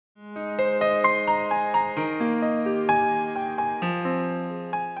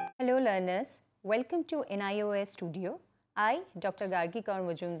learners, welcome to NIOS Studio. I, Dr. Gargi Kaur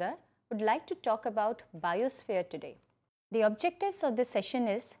Majumdar, would like to talk about Biosphere today. The objectives of this session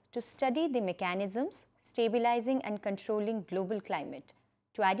is to study the mechanisms stabilizing and controlling global climate,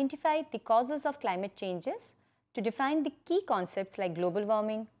 to identify the causes of climate changes, to define the key concepts like global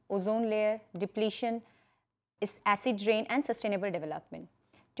warming, ozone layer, depletion, acid rain and sustainable development,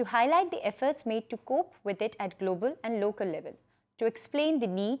 to highlight the efforts made to cope with it at global and local level, to explain the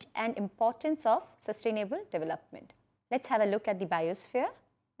need and importance of sustainable development. Let's have a look at the biosphere.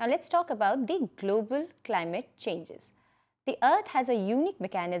 Now let's talk about the global climate changes. The Earth has a unique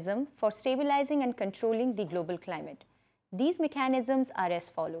mechanism for stabilizing and controlling the global climate. These mechanisms are as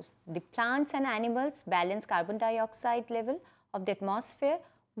follows. The plants and animals balance carbon dioxide level of the atmosphere,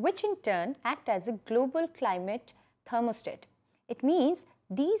 which in turn act as a global climate thermostat. It means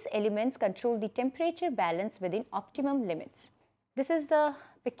these elements control the temperature balance within optimum limits. This is the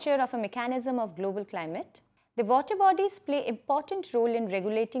picture of a mechanism of global climate. The water bodies play an important role in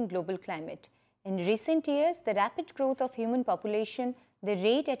regulating global climate. In recent years, the rapid growth of human population, the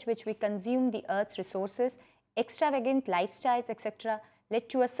rate at which we consume the Earth's resources, extravagant lifestyles, etc., led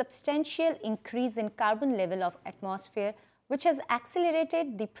to a substantial increase in carbon level of atmosphere, which has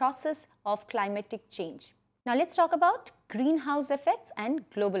accelerated the process of climatic change. Now let's talk about greenhouse effects and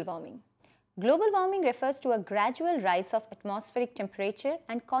global warming. Global warming refers to a gradual rise of atmospheric temperature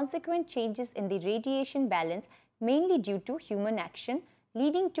and consequent changes in the radiation balance, mainly due to human action,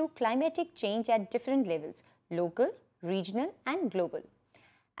 leading to climatic change at different levels, local, regional and global.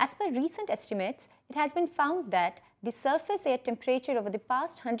 As per recent estimates, it has been found that the surface air temperature over the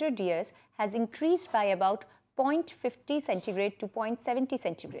past 100 years has increased by about 0.50 centigrade to 0.70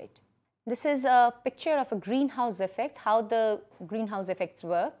 centigrade. This is a picture of a greenhouse effect, how the greenhouse effects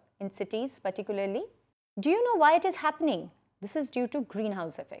work in cities particularly. Do you know why it is happening? This is due to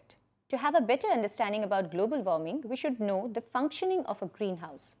greenhouse effect. To have a better understanding about global warming, we should know the functioning of a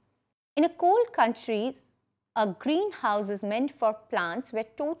greenhouse. In a cold country, a greenhouse is meant for plants where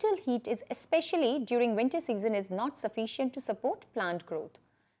total heat is, especially during winter season, is not sufficient to support plant growth.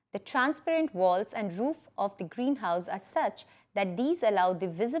 The transparent walls and roof of the greenhouse are such that these allow the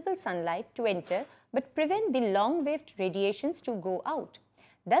visible sunlight to enter but prevent the long-waved radiations to go out.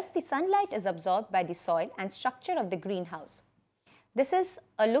 Thus, the sunlight is absorbed by the soil and structure of the greenhouse. This is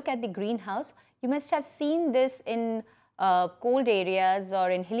a look at the greenhouse. You must have seen this in cold areas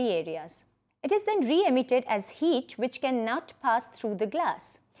or in hilly areas. It is then re-emitted as heat which cannot pass through the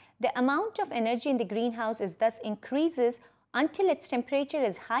glass. The amount of energy in the greenhouse is thus increases until its temperature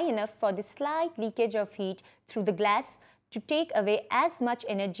is high enough for the slight leakage of heat through the glass to take away as much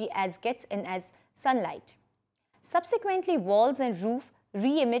energy as gets in as sunlight. Subsequently, walls and roof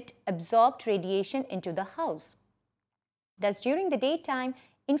re-emit absorbed radiation into the house. Thus, during the daytime,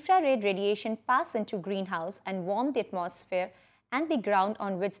 infrared radiation pass into greenhouse and warm the atmosphere and the ground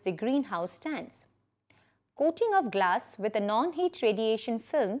on which the greenhouse stands. Coating of glass with a non-heat radiation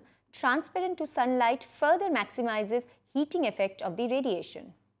film transparent to sunlight further maximizes heating effect of the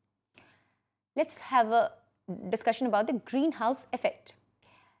radiation. Let's have a discussion about the greenhouse effect.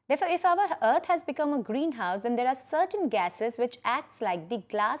 Therefore, if our Earth has become a greenhouse, then there are certain gases which acts like the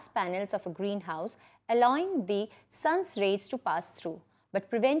glass panels of a greenhouse, allowing the sun's rays to pass through, but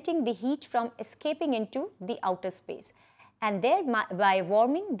preventing the heat from escaping into the outer space, and thereby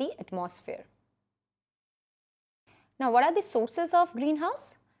warming the atmosphere. Now, what are the sources of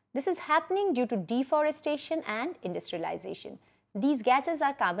greenhouse? This is happening due to deforestation and industrialization. These gases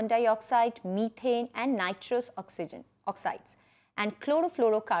are carbon dioxide, methane and nitrous oxides and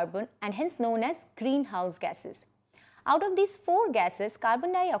chlorofluorocarbon, and hence known as greenhouse gases. Out of these four gases,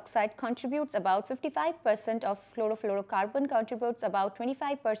 carbon dioxide contributes about 55%, of chlorofluorocarbon contributes about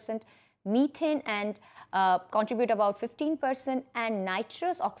 25%, methane and contribute about 15%, and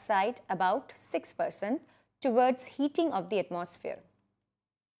nitrous oxide about 6% towards heating of the atmosphere.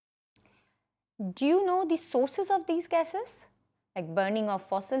 Do you know the sources of these gases? Like burning of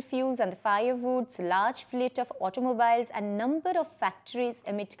fossil fuels and the firewoods, large fleet of automobiles and number of factories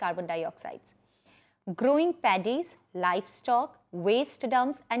emit carbon dioxides. Growing paddies, livestock, waste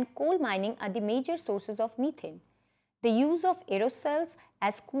dumps and coal mining are the major sources of methane. The use of aerosols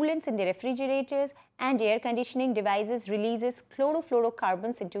as coolants in the refrigerators and air conditioning devices releases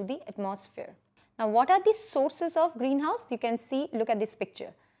chlorofluorocarbons into the atmosphere. Now, what are the sources of greenhouse? You can see, look at this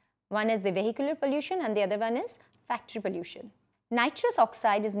picture. One is the vehicular pollution and the other one is factory pollution. Nitrous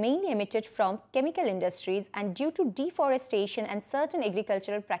oxide is mainly emitted from chemical industries and due to deforestation and certain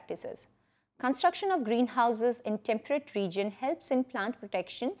agricultural practices. Construction of greenhouses in temperate region helps in plant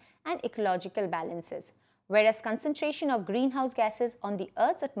protection and ecological balances. whereas concentration of greenhouse gases on the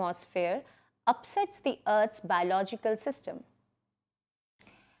Earth's atmosphere upsets the Earth's biological system.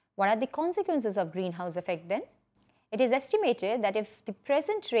 What are the consequences of greenhouse effect then? It is estimated that if the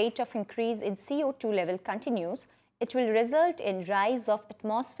present rate of increase in CO2 level continues, it will result in rise of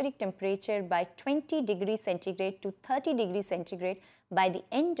atmospheric temperature by 20 degrees centigrade to 30 degrees centigrade by the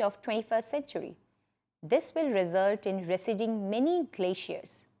end of 21st century. This will result in receding many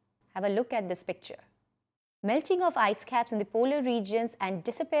glaciers. Have a look at this picture. Melting of ice caps in the polar regions and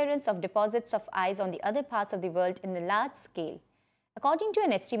disappearance of deposits of ice on the other parts of the world in a large scale. According to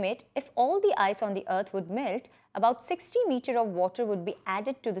an estimate, if all the ice on the Earth would melt, about 60 meters of water would be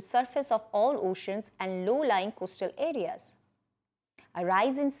added to the surface of all oceans and low-lying coastal areas. A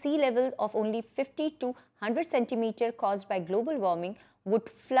rise in sea level of only 50 to 100 centimeters caused by global warming would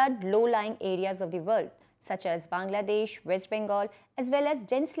flood low-lying areas of the world, such as Bangladesh, West Bengal, as well as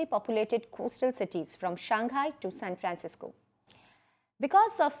densely populated coastal cities from Shanghai to San Francisco.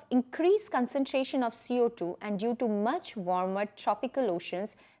 Because of increased concentration of CO2 and due to much warmer tropical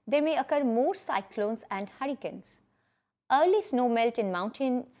oceans, there may occur more cyclones and hurricanes. Early snowmelt in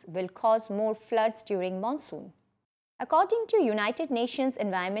mountains will cause more floods during monsoon. According to United Nations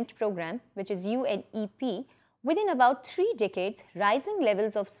Environment Programme, which is UNEP, within about 3 decades, rising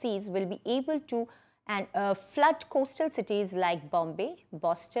levels of seas will be able to flood coastal cities like Bombay,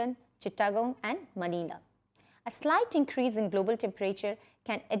 Boston, Chittagong and Manila. A slight increase in global temperature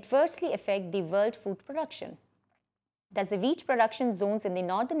can adversely affect the world food production. Thus, the wheat production zones in the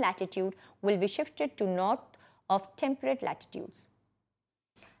northern latitude will be shifted to north of temperate latitudes.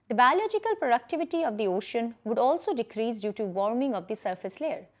 The biological productivity of the ocean would also decrease due to warming of the surface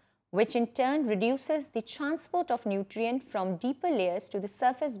layer, which in turn reduces the transport of nutrient from deeper layers to the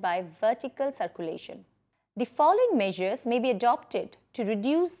surface by vertical circulation. The following measures may be adopted to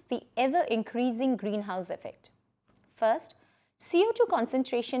reduce the ever-increasing greenhouse effect. First, CO2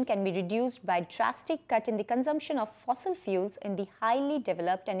 concentration can be reduced by drastic cut in the consumption of fossil fuels in the highly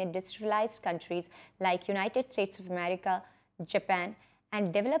developed and industrialized countries like United States of America, Japan,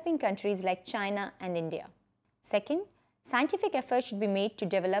 and developing countries like China and India. Second, scientific efforts should be made to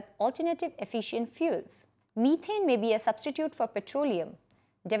develop alternative efficient fuels. Methane may be a substitute for petroleum.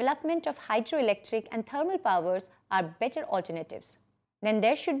 Development of hydroelectric and thermal powers are better alternatives. Then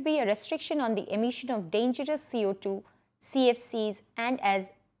there should be a restriction on the emission of dangerous CO2, CFCs and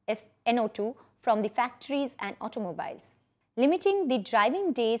as NO2 from the factories and automobiles. Limiting the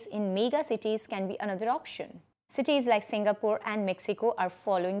driving days in mega cities can be another option. Cities like Singapore and Mexico are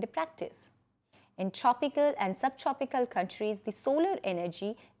following the practice. In tropical and subtropical countries, the solar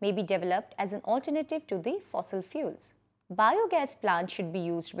energy may be developed as an alternative to the fossil fuels. Biogas plants should be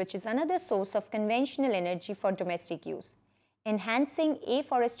used, which is another source of conventional energy for domestic use. Enhancing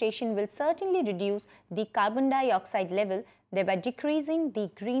afforestation will certainly reduce the carbon dioxide level, thereby decreasing the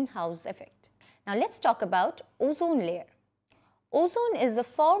greenhouse effect. Now let's talk about ozone layer. Ozone is a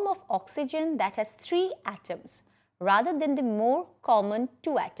form of oxygen that has 3 atoms rather than the more common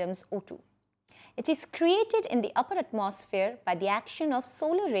 2 atoms O2. It is created in the upper atmosphere by the action of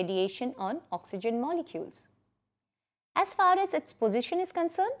solar radiation on oxygen molecules. As far as its position is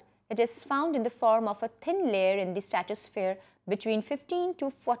concerned, it is found in the form of a thin layer in the stratosphere between 15 to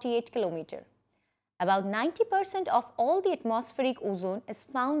 48 km. About 90% of all the atmospheric ozone is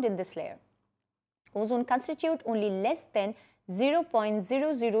found in this layer. Ozone constitutes only less than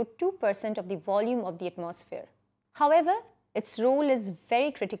 0.002% of the volume of the atmosphere. However, its role is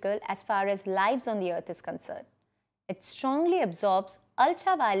very critical as far as lives on the Earth is concerned. It strongly absorbs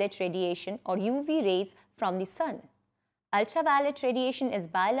ultraviolet radiation or UV rays from the sun. Ultraviolet radiation is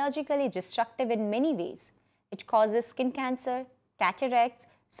biologically destructive in many ways. It causes skin cancer, cataracts,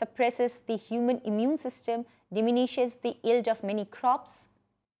 suppresses the human immune system, diminishes the yield of many crops.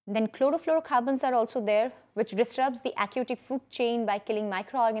 Then chlorofluorocarbons are also there, which disrupts the aquatic food chain by killing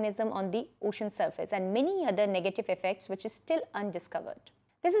microorganisms on the ocean surface, and many other negative effects which is still undiscovered.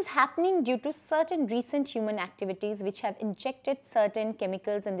 This is happening due to certain recent human activities which have injected certain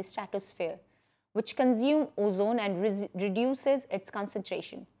chemicals in the stratosphere, which consume ozone and reduces its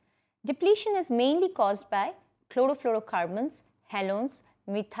concentration. Depletion is mainly caused by chlorofluorocarbons, halogens,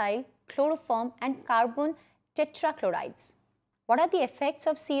 methyl, chloroform and carbon tetrachlorides. What are the effects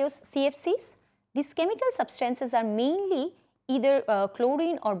of CFCs? These chemical substances are mainly either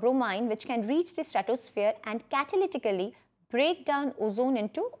chlorine or bromine, which can reach the stratosphere and catalytically break down ozone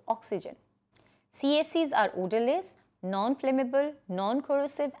into oxygen. CFCs are odorless, non-flammable,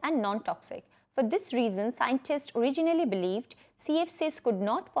 non-corrosive and non-toxic. For this reason, scientists originally believed CFCs could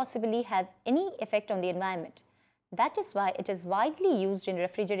not possibly have any effect on the environment. That is why it is widely used in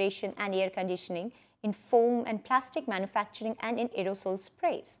refrigeration and air conditioning, in foam and plastic manufacturing, and in aerosol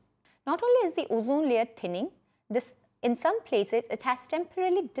sprays. Not only is the ozone layer thinning, in some places it has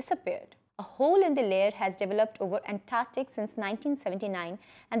temporarily disappeared. A hole in the layer has developed over Antarctic since 1979,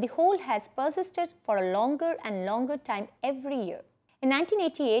 and the hole has persisted for a longer and longer time every year. In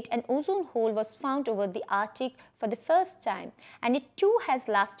 1988, an ozone hole was found over the Arctic for the first time, and it too has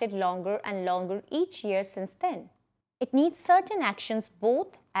lasted longer and longer each year since then. It needs certain actions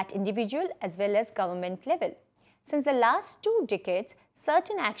both at individual as well as government level. Since the last 2 decades,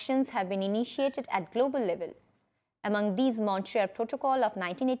 certain actions have been initiated at global level. Among these, Montreal Protocol of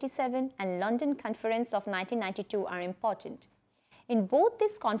 1987 and London Conference of 1992 are important. In both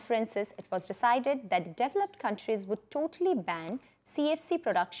these conferences, it was decided that the developed countries would totally ban CFC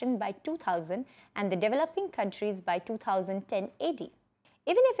production by 2000 and the developing countries by 2010 AD.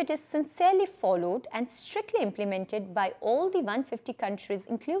 Even if it is sincerely followed and strictly implemented by all the 150 countries,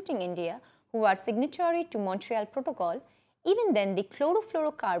 including India, who are signatory to Montreal Protocol, even then the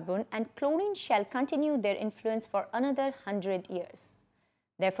chlorofluorocarbon and chlorine shall continue their influence for another 100 years.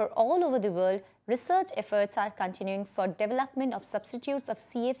 Therefore, all over the world, research efforts are continuing for development of substitutes of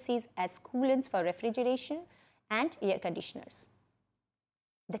CFCs as coolants for refrigeration and air conditioners.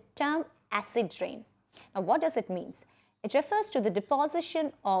 The term acid rain. Now, what does it mean? It refers to the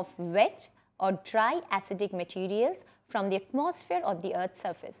deposition of wet or dry acidic materials from the atmosphere or the Earth's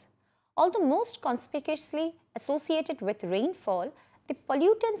surface. Although most conspicuously associated with rainfall, the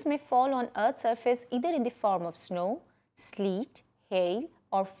pollutants may fall on Earth's surface either in the form of snow, sleet, hail,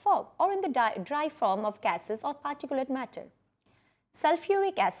 or fog, or in the dry form of gases or particulate matter.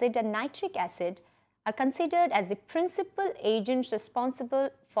 Sulfuric acid and nitric acid are considered as the principal agents responsible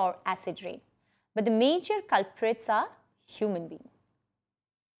for acid rain, but the major culprits are human beings.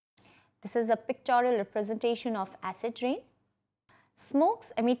 This is a pictorial representation of acid rain.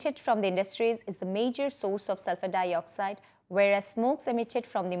 Smokes emitted from the industries is the major source of sulfur dioxide, whereas smokes emitted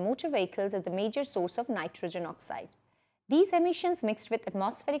from the motor vehicles is the major source of nitrogen oxide. These emissions mixed with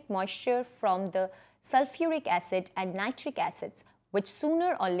atmospheric moisture from the sulfuric acid and nitric acids, which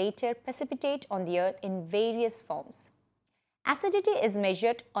sooner or later precipitate on the earth in various forms. Acidity is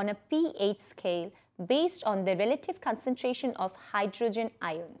measured on a pH scale based on the relative concentration of hydrogen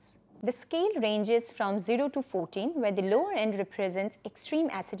ions. The scale ranges from 0 to 14, where the lower end represents extreme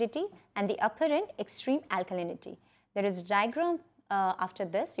acidity and the upper end extreme alkalinity. There is a diagram after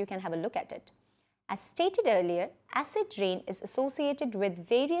this, you can have a look at it. As stated earlier, acid rain is associated with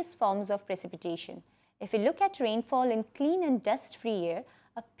various forms of precipitation. If we look at rainfall in clean and dust-free air,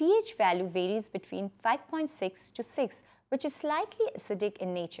 a pH value varies between 5.6 to 6, which is slightly acidic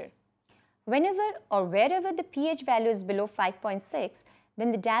in nature. Whenever or wherever the pH value is below 5.6,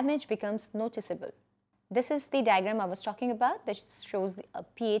 then the damage becomes noticeable. This is the diagram I was talking about that shows the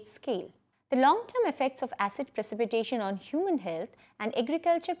pH scale. The long-term effects of acid precipitation on human health and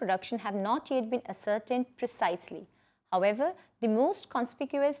agriculture production have not yet been ascertained precisely. However, the most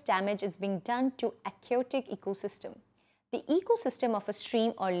conspicuous damage is being done to aquatic ecosystem. The ecosystem of a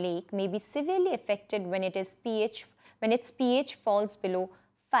stream or lake may be severely affected when its pH falls below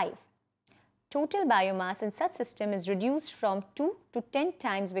 5. Total biomass in such system is reduced from 2 to 10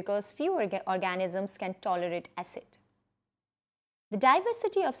 times because few organisms can tolerate acid. The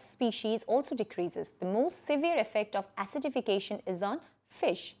diversity of species also decreases. The most severe effect of acidification is on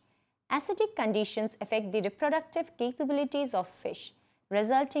fish. Acidic conditions affect the reproductive capabilities of fish,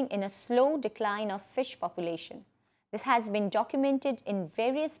 resulting in a slow decline of fish population. This has been documented in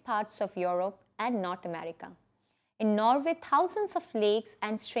various parts of Europe and North America. In Norway, thousands of lakes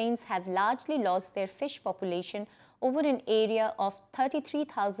and streams have largely lost their fish population over an area of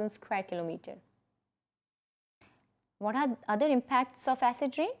 33,000 square kilometers. What are other impacts of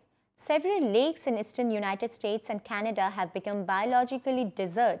acid rain? Several lakes in eastern United States and Canada have become biologically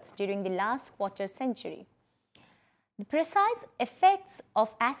deserts during the last quarter century. The precise effects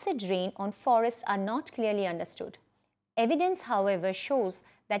of acid rain on forests are not clearly understood. Evidence, however, shows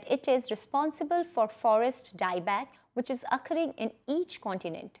that it is responsible for forest dieback, which is occurring in each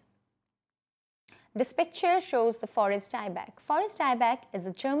continent. This picture shows the forest dieback. Forest dieback is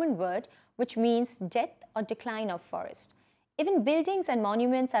a German word which means death or decline of forest. Even buildings and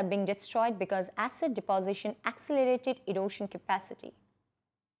monuments are being destroyed because acid deposition accelerated erosion capacity.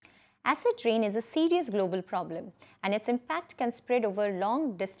 Acid rain is a serious global problem, and its impact can spread over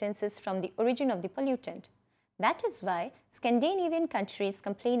long distances from the origin of the pollutant. That is why Scandinavian countries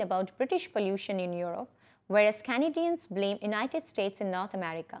complain about British pollution in Europe, whereas Canadians blame United States and North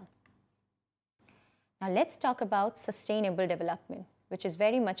America. Now let's talk about sustainable development, which is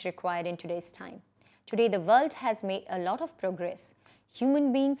very much required in today's time. Today the world has made a lot of progress.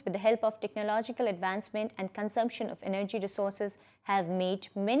 Human beings, with the help of technological advancement and consumption of energy resources, have made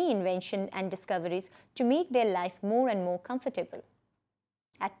many inventions and discoveries to make their life more and more comfortable.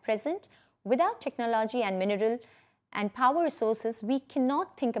 At present, without technology and mineral and power resources, we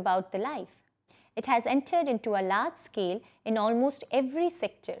cannot think about the life. It has entered into a large scale in almost every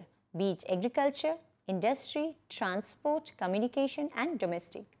sector, be it agriculture, industry, transport, communication, and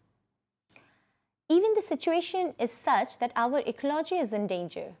domestic. Even the situation is such that our ecology is in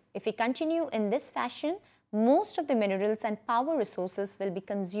danger. If we continue in this fashion, most of the minerals and power resources will be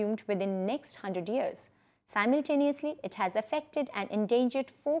consumed within the next 100 years. Simultaneously, it has affected and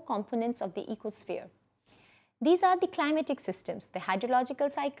endangered 4 components of the ecosphere. These are the climatic systems, the hydrological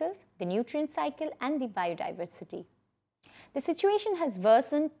cycles, the nutrient cycle, and the biodiversity. The situation has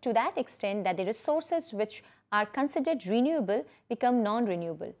worsened to that extent that the resources which are considered renewable become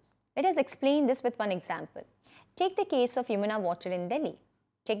non-renewable. Let us explain this with one example. Take the case of Yamuna water in Delhi.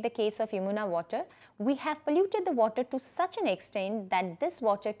 Take the case of Yamuna water. We have polluted the water to such an extent that this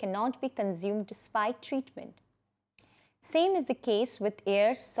water cannot be consumed despite treatment. Same is the case with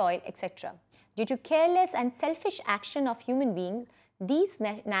air, soil, etc. Due to careless and selfish action of human beings, these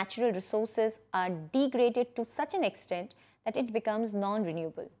natural resources are degraded to such an extent that it becomes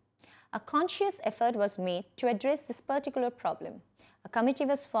non-renewable. A conscious effort was made to address this particular problem. A committee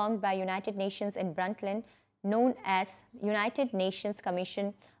was formed by United Nations in Brundtland, known as United Nations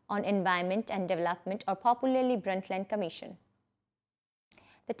Commission on Environment and Development, or popularly Brundtland Commission.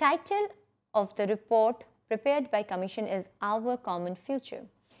 The title of the report prepared by Commission is Our Common Future.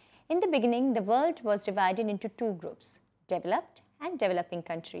 In the beginning, the world was divided into 2 groups, developed and developing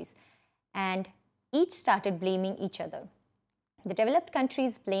countries, and each started blaming each other. The developed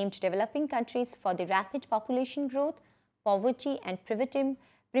countries blamed developing countries for the rapid population growth, poverty, and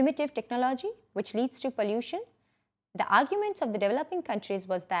primitive technology, which leads to pollution. The arguments of the developing countries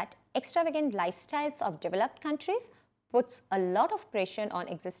was that extravagant lifestyles of developed countries puts a lot of pressure on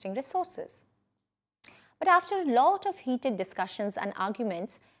existing resources. But after a lot of heated discussions and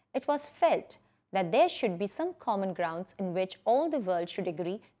arguments, it was felt that there should be some common grounds in which all the world should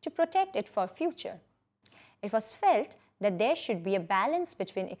agree to protect it for future. It was felt that there should be a balance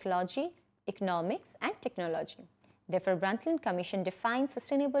between ecology, economics, and technology. Therefore, Brundtland Commission defines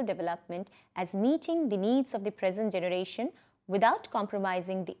sustainable development as meeting the needs of the present generation without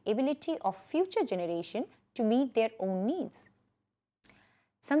compromising the ability of future generation to meet their own needs.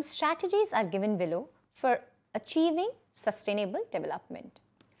 Some strategies are given below for achieving sustainable development.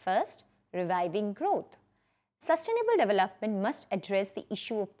 First, reviving growth. Sustainable development must address the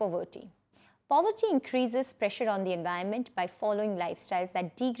issue of poverty. Poverty increases pressure on the environment by following lifestyles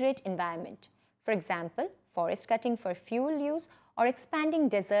that degrade environment. For example, forest cutting for fuel use or expanding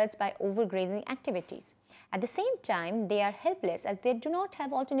deserts by overgrazing activities. At the same time, they are helpless as they do not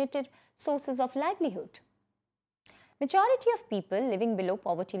have alternative sources of livelihood. Majority of people living below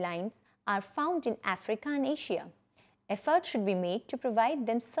poverty lines are found in Africa and Asia. Efforts should be made to provide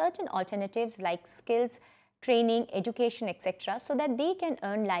them certain alternatives like skills, training, education, etc. so that they can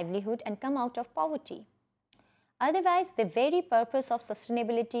earn livelihood and come out of poverty. Otherwise, the very purpose of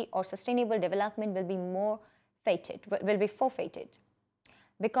sustainability or sustainable development will be forfeited.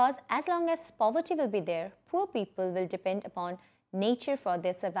 Because as long as poverty will be there, poor people will depend upon nature for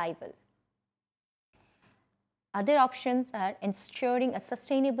their survival. Other options are ensuring a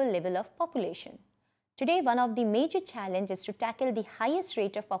sustainable level of population. Today, one of the major challenges is to tackle the highest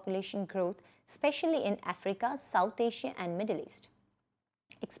rate of population growth, especially in Africa, South Asia, and Middle East.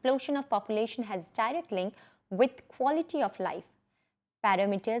 Explosion of population has direct link with quality of life.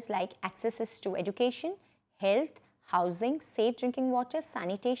 Parameters like access to education, health, housing, safe drinking water,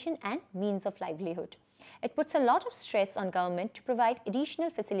 sanitation, and means of livelihood. It puts a lot of stress on government to provide additional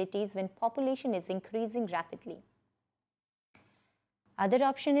facilities when population is increasing rapidly. Other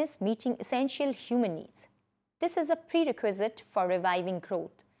option is meeting essential human needs. This is a prerequisite for reviving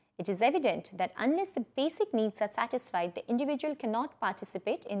growth. It is evident that unless the basic needs are satisfied, the individual cannot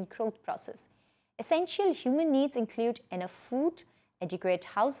participate in growth process. Essential human needs include enough food, adequate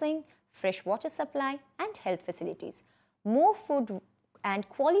housing, fresh water supply, and health facilities. More food and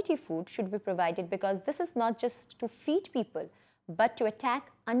quality food should be provided because this is not just to feed people, but to attack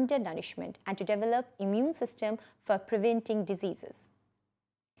undernourishment and to develop immune system for preventing diseases.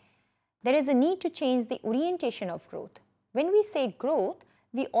 There is a need to change the orientation of growth. When we say growth,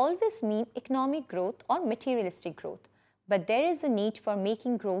 we always mean economic growth or materialistic growth. But there is a need for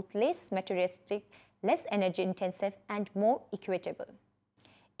making growth less materialistic, less energy intensive, and more equitable.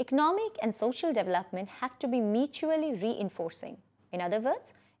 Economic and social development have to be mutually reinforcing. In other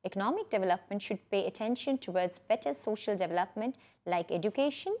words, economic development should pay attention towards better social development like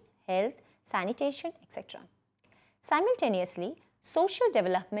education, health, sanitation, etc. Simultaneously, social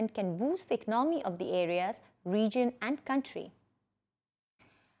development can boost the economy of the areas, region, and country.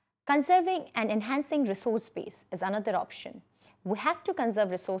 Conserving and enhancing resource base is another option. We have to conserve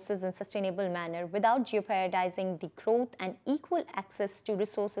resources in a sustainable manner without jeopardizing the growth and equal access to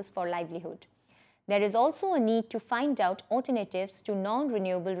resources for livelihood. There is also a need to find out alternatives to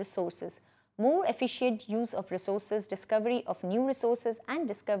non-renewable resources, more efficient use of resources, discovery of new resources, and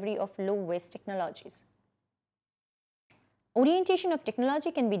discovery of low-waste technologies. Orientation of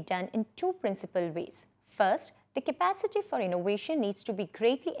technology can be done in two principal ways. First, the capacity for innovation needs to be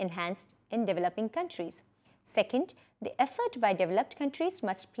greatly enhanced in developing countries. Second, the effort by developed countries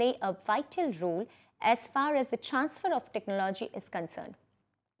must play a vital role as far as the transfer of technology is concerned.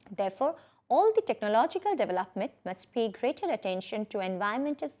 Therefore, all the technological development must pay greater attention to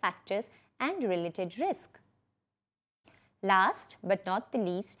environmental factors and related risk. Last but not the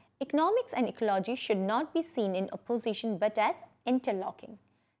least, economics and ecology should not be seen in opposition but as interlocking.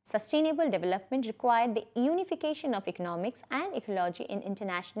 Sustainable development required the unification of economics and ecology in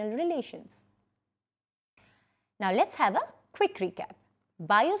international relations. Now let's have a quick recap.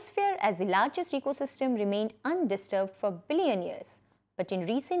 Biosphere as the largest ecosystem remained undisturbed for a billion years. But in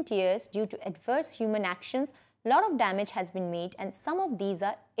recent years, due to adverse human actions, a lot of damage has been made and some of these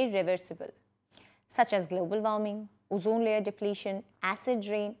are irreversible, such as global warming, ozone layer depletion, acid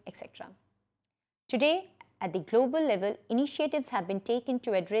rain, etc. Today, at the global level, initiatives have been taken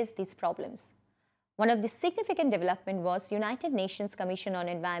to address these problems. One of the significant development was United Nations Commission on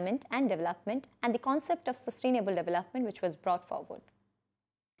Environment and Development and the concept of sustainable development which was brought forward.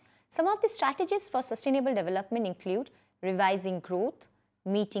 Some of the strategies for sustainable development include revising growth,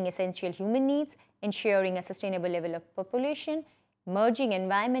 meeting essential human needs, ensuring a sustainable level of population, merging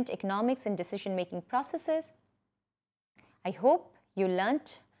environment, economics and decision-making processes. I hope you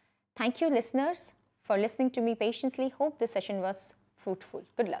learnt. Thank you, listeners, for listening to me patiently. Hope this session was fruitful.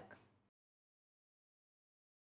 Good luck.